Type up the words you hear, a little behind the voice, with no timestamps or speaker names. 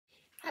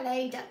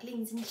Hello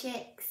ducklings and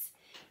chicks.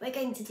 We're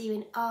going to do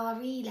an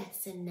RE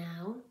lesson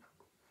now,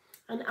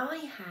 and I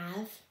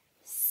have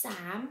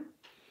Sam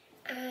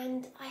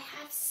and I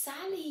have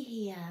Sally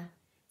here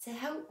to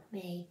help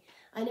me.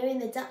 I know in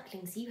the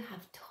ducklings you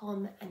have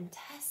Tom and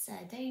Tessa,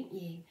 don't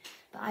you?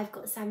 But I've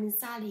got Sam and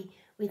Sally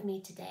with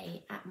me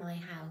today at my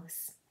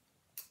house,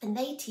 and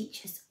they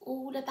teach us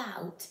all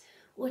about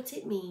what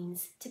it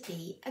means to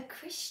be a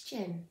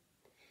Christian,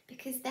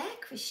 because they're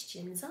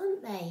Christians,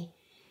 aren't they?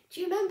 Do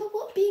you remember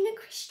what being a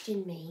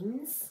Christian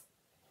means?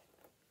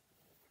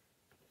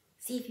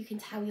 See if you can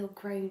tell you're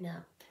grown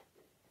up.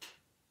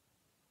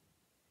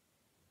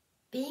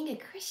 Being a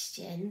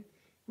Christian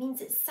means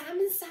that Sam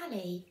and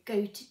Sally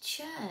go to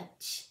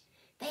church.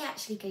 They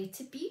actually go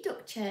to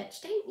Budok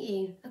Church, don't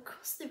you?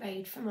 Across the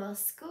road from our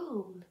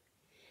school.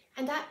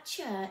 And at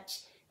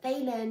church,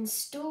 they learn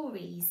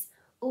stories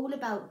all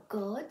about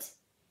God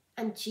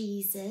and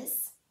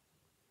Jesus.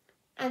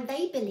 And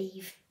they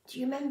believe, do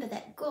you remember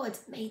that God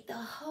made the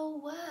whole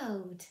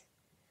world?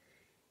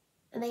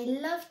 And they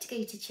love to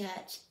go to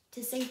church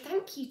to say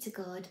thank you to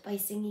God by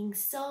singing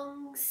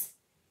songs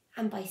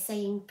and by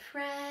saying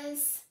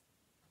prayers.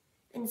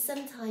 And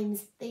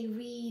sometimes they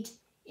read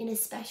in a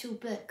special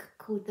book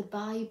called the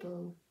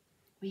Bible.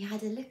 We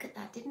had a look at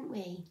that, didn't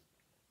we?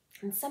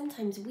 And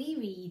sometimes we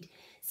read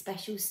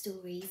special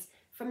stories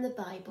from the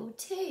Bible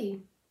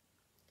too.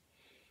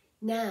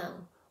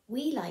 Now,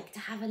 we like to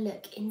have a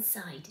look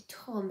inside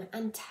Tom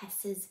and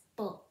Tessa's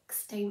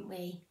box, don't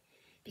we?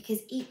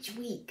 Because each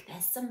week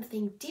there's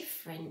something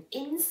different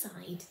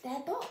inside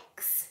their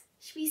box.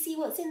 Should we see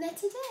what's in there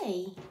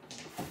today?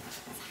 Let's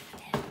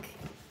have a look.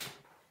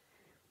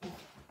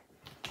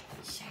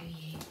 I'll show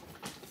you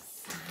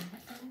Sam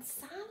and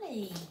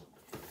Sally.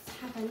 Let's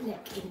have a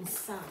look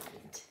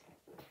inside.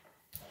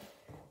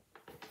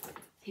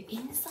 So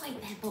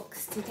inside their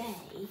box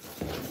today,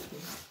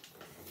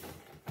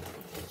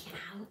 take it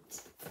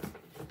out,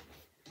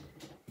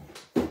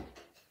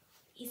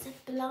 is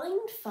a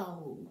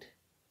blindfold.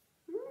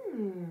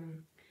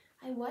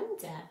 I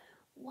wonder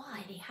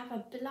why they have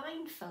a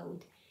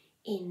blindfold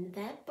in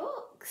their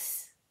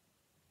box.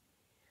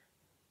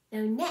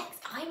 Now next,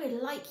 I would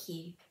like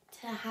you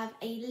to have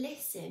a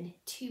listen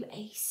to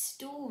a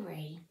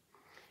story,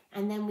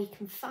 and then we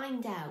can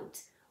find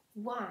out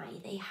why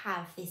they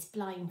have this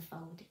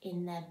blindfold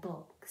in their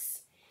box.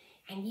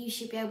 And you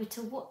should be able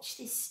to watch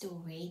this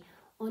story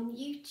on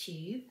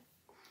YouTube,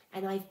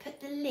 and I've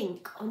put the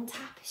link on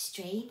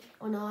Tapestry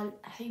on our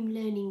home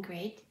learning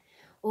grid,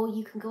 or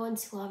you can go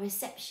onto our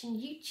reception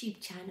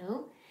YouTube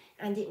channel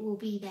and it will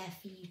be there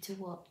for you to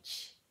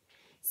watch.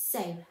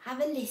 So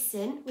have a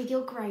listen with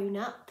your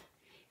grown-up,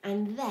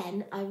 and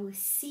then I will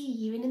see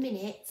you in a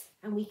minute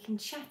and we can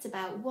chat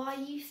about why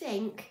you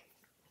think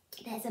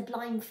there's a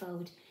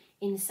blindfold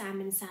in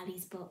Sam and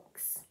Sally's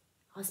box.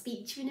 I'll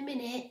speak to you in a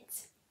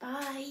minute.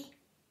 Bye.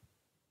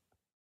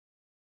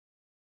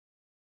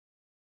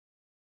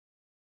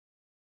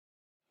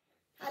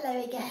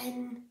 Hello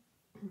again.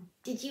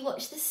 Did you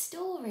watch the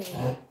story?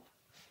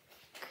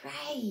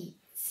 Great.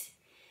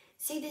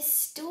 So the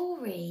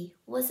story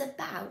was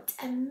about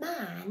a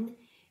man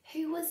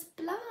who was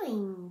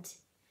blind.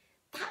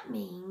 That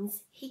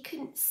means he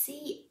couldn't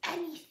see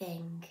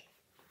anything.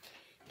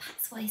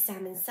 That's why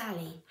Sam and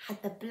Sally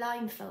had the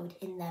blindfold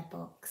in their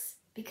box,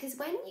 because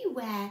when you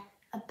wear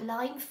a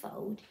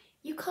blindfold,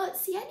 you can't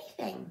see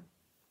anything.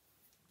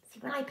 See,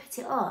 when I put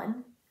it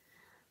on,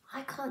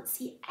 I can't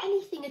see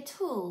anything at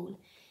all.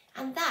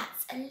 And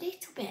that's a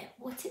little bit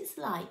what it's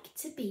like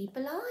to be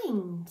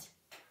blind.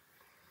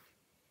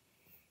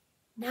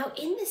 Now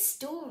in the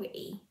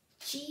story,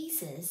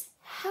 Jesus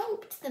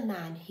helped the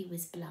man who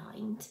was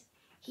blind.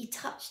 He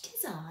touched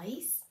his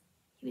eyes.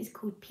 He was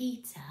called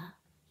Peter.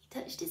 He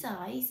touched his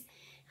eyes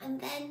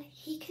and then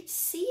he could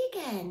see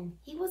again.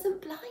 He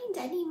wasn't blind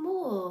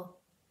anymore.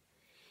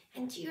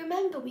 And do you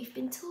remember we've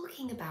been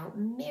talking about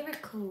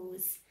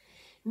miracles?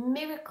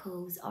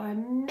 Miracles are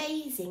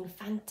amazing,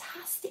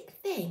 fantastic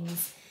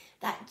things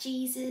that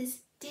Jesus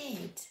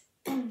did.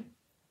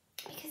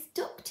 Because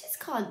doctors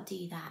can't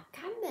do that,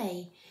 can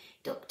they?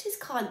 Doctors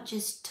can't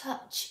just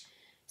touch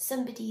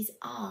somebody's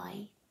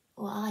eye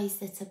or eyes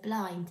that are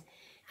blind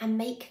and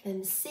make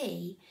them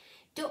see.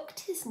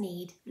 Doctors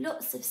need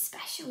lots of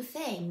special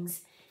things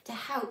to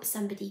help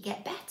somebody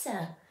get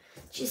better.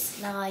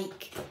 Just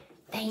like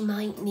they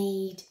might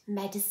need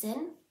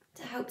medicine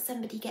to help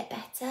somebody get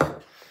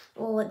better,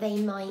 or they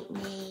might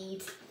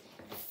need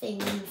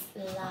things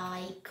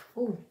like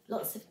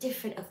lots of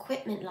different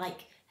equipment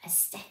like a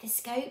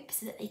stethoscope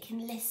so that they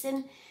can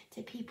listen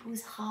to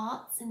people's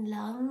hearts and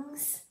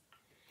lungs.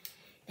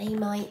 They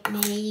might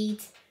need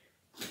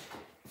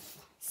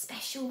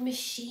special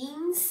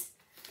machines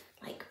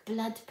like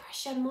blood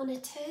pressure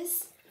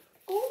monitors,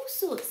 all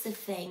sorts of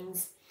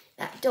things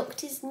that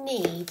doctors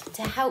need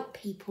to help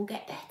people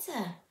get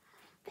better.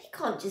 They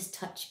can't just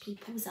touch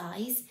people's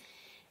eyes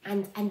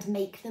and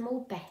make them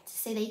all better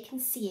so they can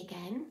see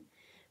again.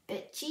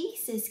 But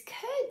Jesus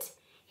could.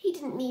 He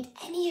didn't need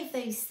any of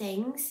those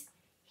things.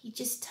 He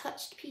just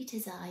touched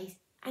Peter's eyes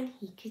and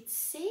he could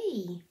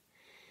see.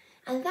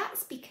 And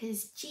that's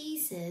because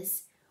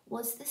Jesus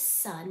was the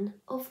Son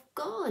of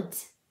God.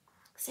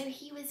 So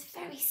he was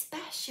very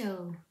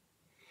special.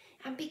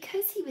 And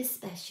because he was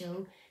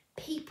special,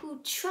 people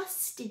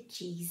trusted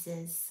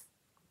Jesus.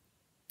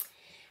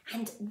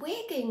 And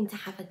we're going to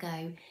have a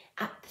go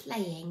at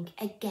playing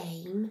a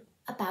game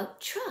about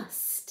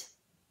trust.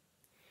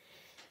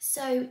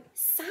 So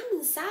Sam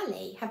and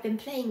Sally have been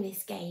playing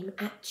this game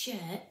at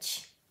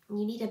church.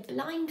 You need a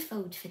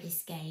blindfold for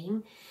this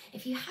game.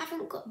 If you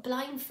haven't got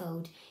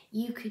blindfold,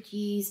 you could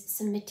use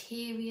some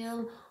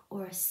material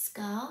or a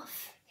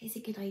scarf. It's a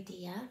good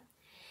idea.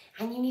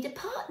 And you need a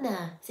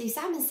partner. So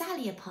Sam and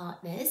Sally are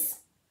partners.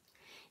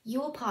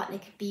 Your partner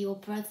could be your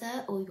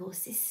brother or your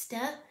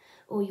sister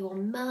or your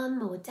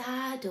mum or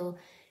dad or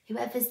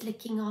whoever's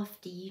looking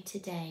after you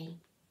today.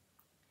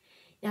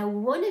 Now,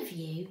 one of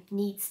you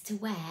needs to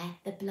wear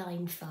the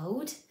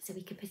blindfold, so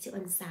we could put it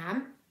on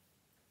Sam.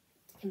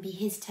 It can be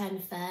his turn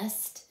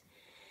first.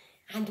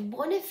 And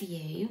one of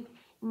you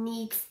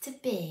needs to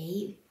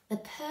be the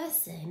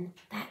person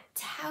that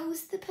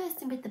tells the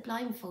person with the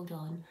blindfold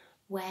on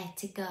where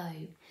to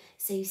go.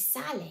 So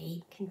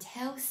Sally can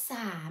tell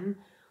Sam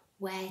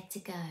where to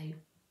go.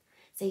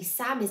 So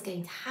Sam is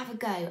going to have a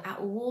go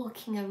at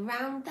walking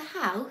around the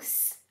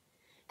house,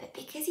 but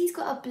because he's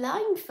got a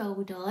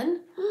blindfold on,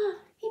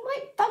 he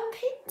might bump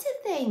into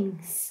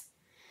things.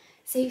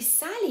 So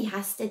Sally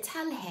has to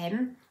tell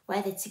him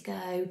whether to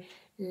go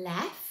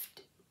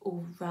left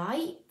or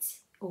right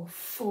or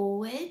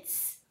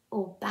forwards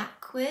or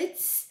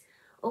backwards,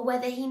 or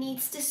whether he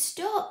needs to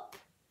stop.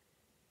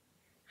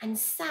 And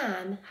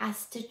Sam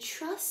has to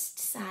trust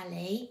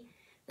Sally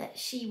that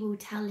she will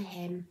tell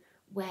him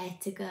where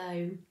to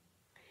go.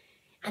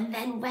 And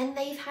then when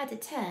they've had a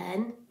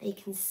turn, they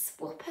can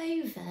swap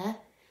over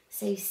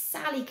so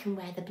Sally can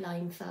wear the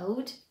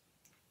blindfold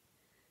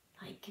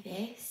like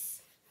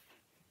this.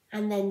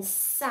 And then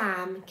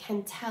Sam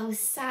can tell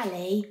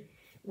Sally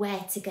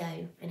where to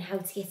go and how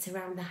to get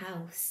around the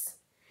house.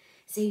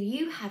 So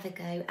you have a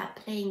go at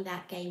playing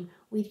that game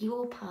with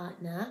your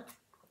partner,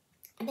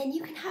 and then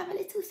you can have a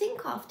little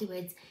think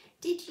afterwards.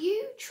 Did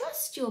you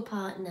trust your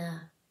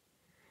partner?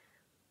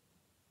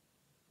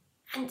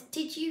 And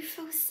did you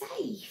feel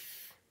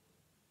safe?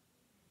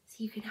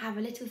 So you can have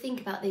a little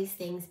think about those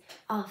things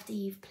after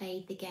you've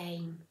played the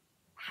game.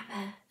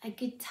 Have a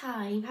good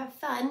time, have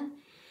fun.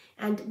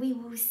 And we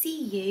will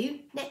see you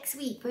next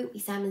week, won't we,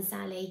 Sam and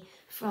Sally,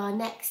 for our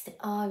next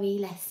RE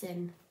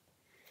lesson.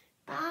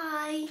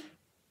 Bye.